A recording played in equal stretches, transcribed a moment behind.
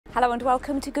Hello and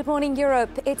welcome to Good Morning Europe.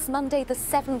 It's Monday the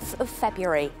 7th of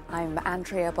February. I'm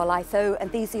Andrea Bolaitho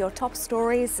and these are your top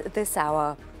stories this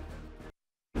hour.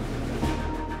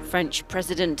 French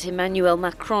President Emmanuel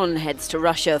Macron heads to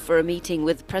Russia for a meeting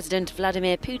with President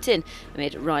Vladimir Putin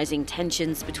amid rising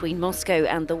tensions between Moscow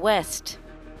and the West.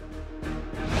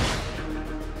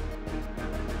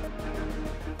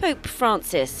 Pope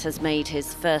Francis has made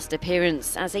his first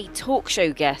appearance as a talk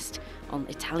show guest on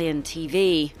Italian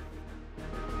TV.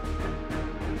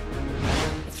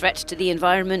 Threat to the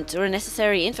environment or a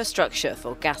necessary infrastructure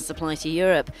for gas supply to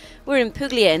Europe. We're in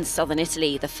Puglia in southern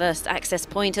Italy, the first access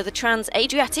point of the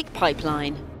Trans-Adriatic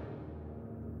pipeline.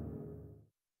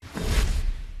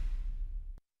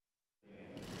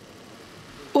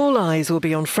 All eyes will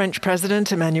be on French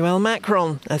President Emmanuel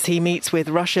Macron as he meets with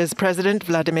Russia's President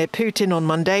Vladimir Putin on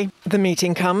Monday. The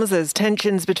meeting comes as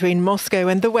tensions between Moscow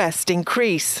and the West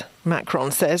increase. Macron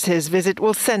says his visit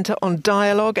will centre on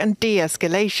dialogue and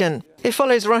de-escalation. It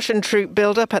follows Russian troop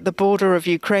build-up at the border of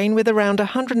Ukraine with around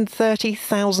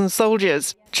 130,000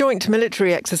 soldiers. Joint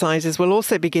military exercises will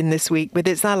also begin this week with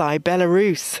its ally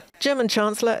Belarus. German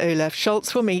Chancellor Olaf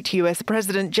Scholz will meet US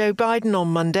President Joe Biden on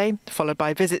Monday, followed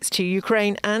by visits to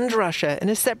Ukraine and Russia in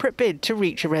a separate bid to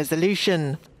reach a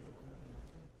resolution.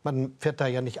 I'm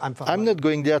not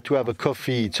going there to have a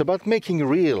coffee. It's about making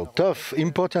real, tough,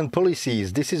 important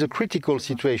policies. This is a critical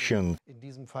situation.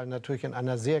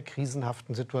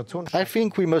 I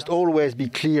think we must always be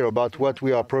clear about what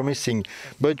we are promising,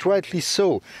 but rightly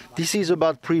so. This is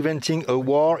about preventing a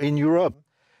war in Europe.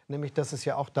 That's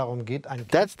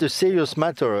the serious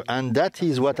matter, and that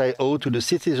is what I owe to the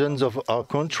citizens of our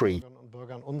country,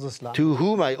 to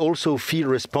whom I also feel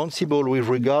responsible with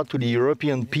regard to the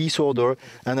European peace order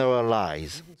and our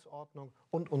allies.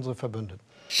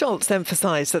 Scholz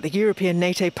emphasised that the European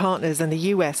NATO partners and the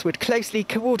US would closely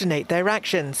coordinate their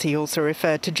actions. He also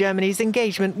referred to Germany's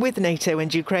engagement with NATO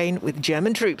and Ukraine with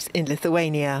German troops in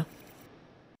Lithuania.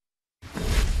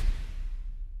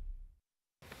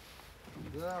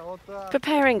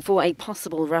 Preparing for a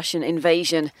possible Russian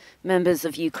invasion, members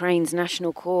of Ukraine's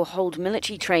National Corps hold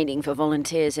military training for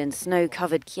volunteers in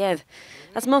snow-covered Kiev.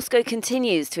 As Moscow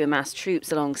continues to amass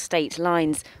troops along state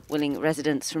lines, willing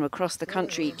residents from across the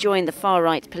country join the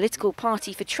far-right political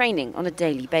party for training on a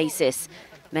daily basis.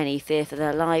 Many fear for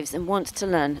their lives and want to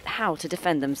learn how to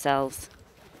defend themselves.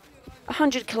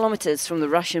 100 kilometres from the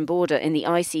Russian border in the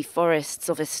icy forests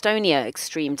of Estonia,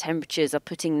 extreme temperatures are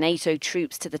putting NATO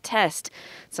troops to the test.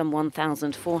 Some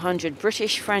 1,400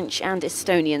 British, French and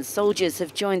Estonian soldiers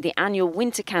have joined the annual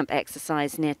winter camp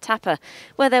exercise near Tapa,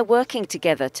 where they're working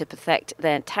together to perfect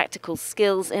their tactical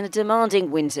skills in a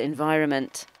demanding winter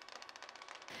environment.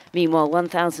 Meanwhile,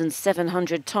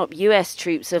 1,700 top US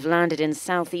troops have landed in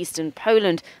southeastern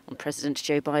Poland on President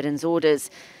Joe Biden's orders.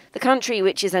 The country,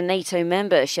 which is a NATO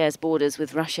member, shares borders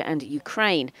with Russia and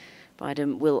Ukraine.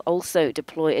 Biden will also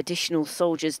deploy additional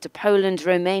soldiers to Poland,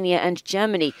 Romania and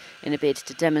Germany in a bid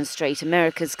to demonstrate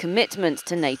America's commitment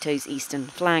to NATO's eastern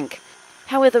flank.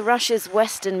 However, Russia's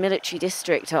western military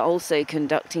district are also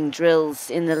conducting drills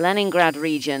in the Leningrad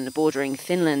region bordering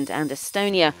Finland and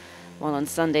Estonia, while on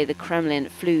Sunday the Kremlin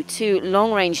flew 2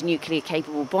 long-range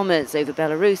nuclear-capable bombers over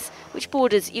Belarus, which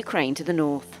borders Ukraine to the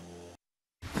north.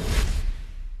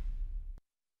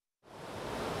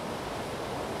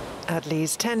 At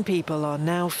least 10 people are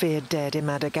now feared dead in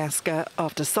Madagascar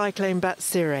after cyclone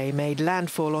Batsire made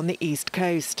landfall on the east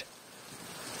coast.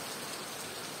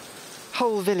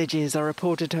 Whole villages are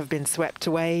reported to have been swept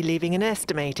away, leaving an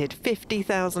estimated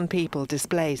 50,000 people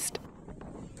displaced.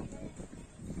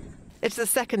 It's the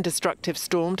second destructive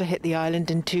storm to hit the island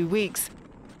in 2 weeks,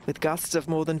 with gusts of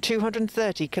more than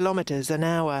 230 kilometres an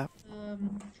hour.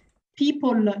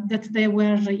 People that they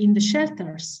were in the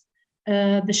shelters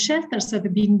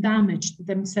have been damaged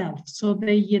themselves. So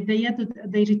they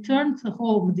returned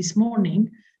home this morning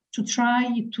to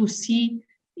try to see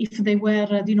if they were,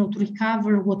 to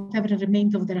recover whatever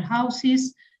remained of their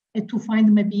houses and to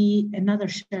find maybe another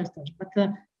shelter. But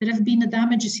there have been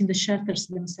damages in the shelters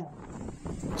themselves.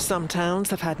 Some towns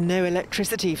have had no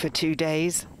electricity for 2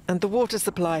 days, and the water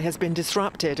supply has been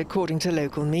disrupted, according to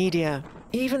local media.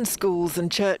 Even schools and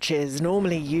churches,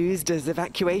 normally used as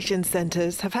evacuation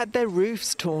centres, have had their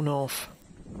roofs torn off.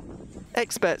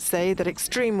 Experts say that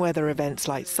extreme weather events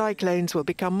like cyclones will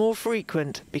become more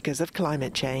frequent because of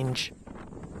climate change.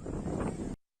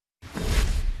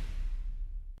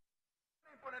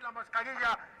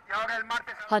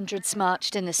 Hundreds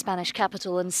marched in the Spanish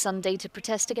capital on Sunday to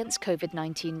protest against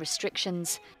COVID-19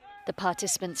 restrictions. The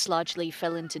participants largely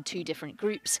fell into 2 different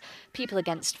groups: people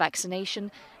against vaccination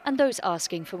and those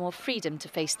asking for more freedom to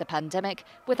face the pandemic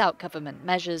without government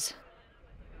measures.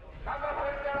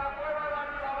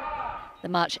 The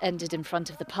march ended in front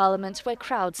of the parliament, where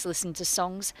crowds listened to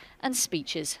songs and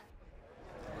speeches.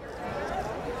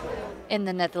 In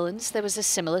the Netherlands, there was a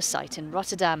similar sight in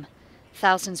Rotterdam.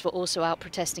 Thousands were also out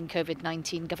protesting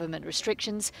COVID-19 government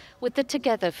restrictions with the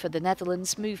Together for the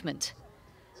Netherlands movement.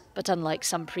 But unlike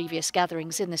some previous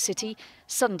gatherings in the city,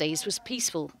 Sunday's was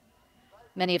peaceful.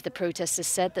 Many of the protesters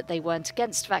said that they weren't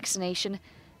against vaccination,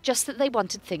 just that they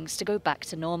wanted things to go back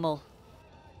to normal.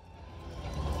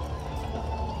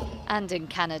 And in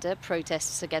Canada,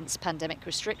 protests against pandemic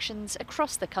restrictions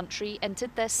across the country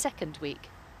entered their second week.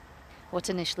 What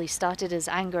initially started as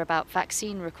anger about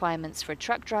vaccine requirements for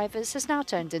truck drivers has now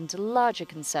turned into larger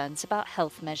concerns about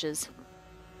health measures.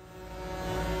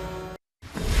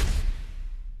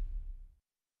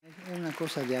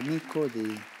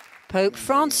 Pope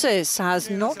Francis has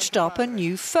notched up a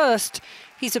new first.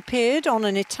 He's appeared on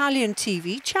an Italian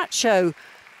TV chat show.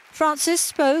 Francis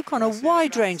spoke on a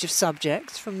wide range of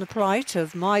subjects, from the plight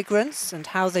of migrants and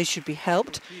how they should be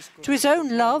helped, to his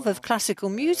own love of classical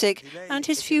music and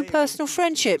his few personal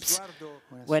friendships.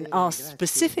 When asked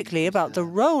specifically about the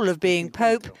role of being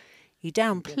Pope, he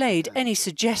downplayed any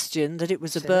suggestion that it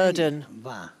was a burden.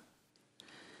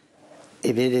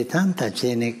 If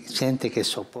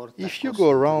you go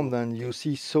around and you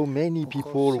see so many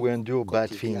people who endure bad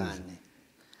things,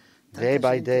 day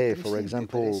by day, for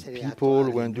example, people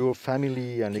who endure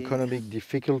family and economic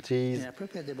difficulties,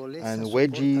 and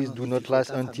wages do not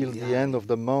last until the end of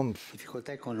the month.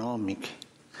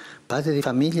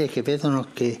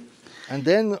 And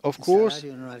then, of course,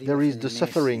 there is the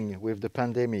suffering with the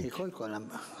pandemic.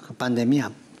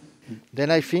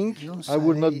 Then I think I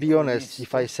would not be honest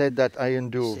if I said that I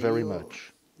endure very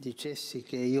much. The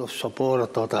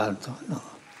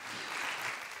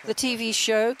TV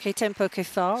show Che Tempo Che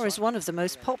Fa is one of the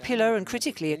most popular and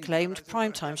critically acclaimed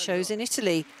primetime shows in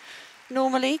Italy.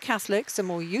 Normally, Catholics are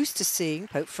more used to seeing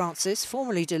Pope Francis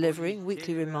formally delivering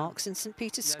weekly remarks in St.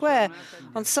 Peter's Square.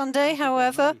 On Sunday,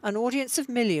 however, an audience of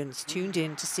millions tuned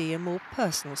in to see a more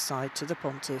personal side to the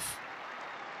pontiff.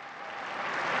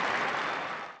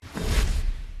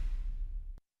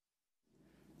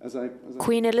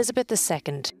 Queen Elizabeth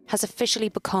II has officially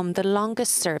become the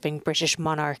longest-serving British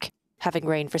monarch. Having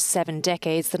reigned for 7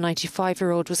 decades, the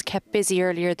 95-year-old was kept busy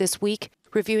earlier this week,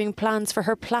 reviewing plans for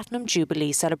her Platinum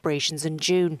Jubilee celebrations in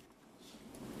June.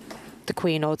 The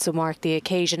Queen also marked the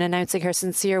occasion, announcing her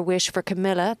sincere wish for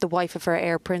Camilla, the wife of her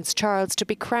heir Prince Charles, to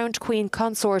be crowned Queen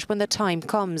Consort when the time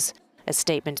comes, a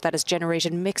statement that has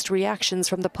generated mixed reactions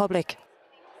from the public.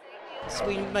 So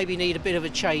we maybe need a bit of a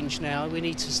change now. We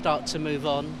need to start to move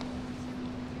on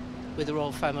with the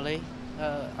royal family.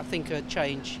 I think a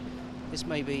change is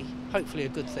maybe, hopefully, a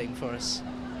good thing for us.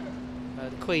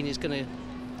 The Queen is going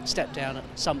to step down at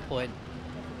some point,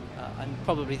 and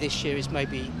probably this year is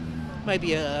maybe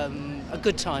a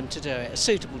good time to do it, a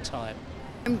suitable time.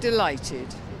 I'm delighted.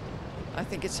 I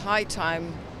think it's high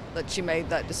time that she made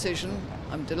that decision.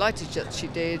 I'm delighted that she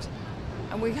did,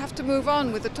 and we have to move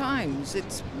on with the times.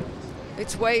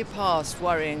 It's way past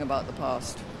worrying about the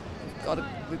past.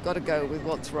 We've got to go with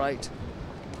what's right.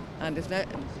 And if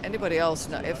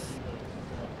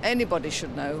anybody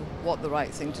should know what the right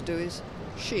thing to do is,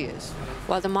 she is.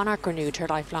 While the monarch renewed her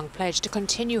lifelong pledge to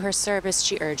continue her service,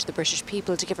 she urged the British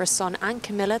people to give her son and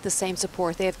Camilla the same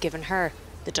support they have given her.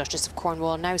 The Duchess of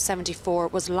Cornwall, now 74,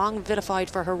 was long vilified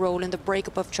for her role in the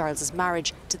breakup of Charles's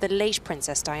marriage to the late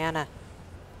Princess Diana.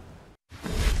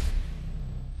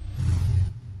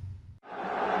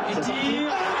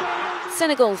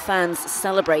 Senegal fans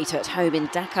celebrate at home in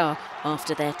Dakar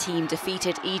after their team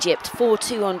defeated Egypt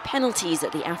 4-2 on penalties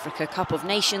at the Africa Cup of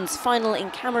Nations final in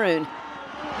Cameroon.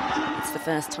 It's the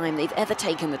first time they've ever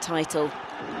taken the title.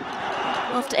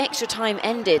 After extra time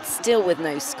ended, still with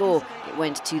no score, it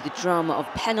went to the drama of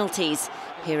penalties.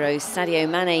 Hero Sadio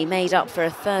Mane made up for a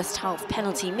first-half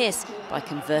penalty miss by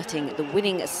converting the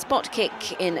winning spot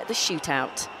kick in the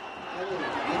shootout.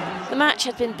 The match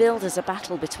had been billed as a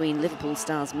battle between Liverpool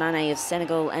stars Mane of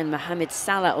Senegal and Mohamed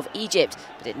Salah of Egypt,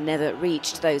 but it never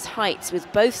reached those heights, with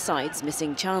both sides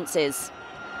missing chances.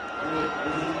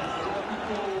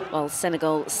 While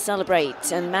Senegal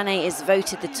celebrate and Mane is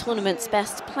voted the tournament's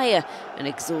best player, an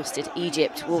exhausted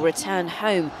Egypt will return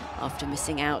home after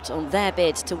missing out on their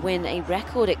bid to win a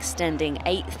record-extending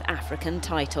 8th African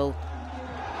title.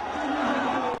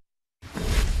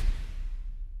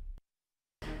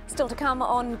 Still to come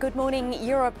on Good Morning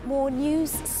Europe, more news,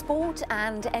 sport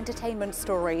and entertainment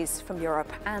stories from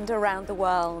Europe and around the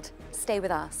world. Stay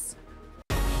with us.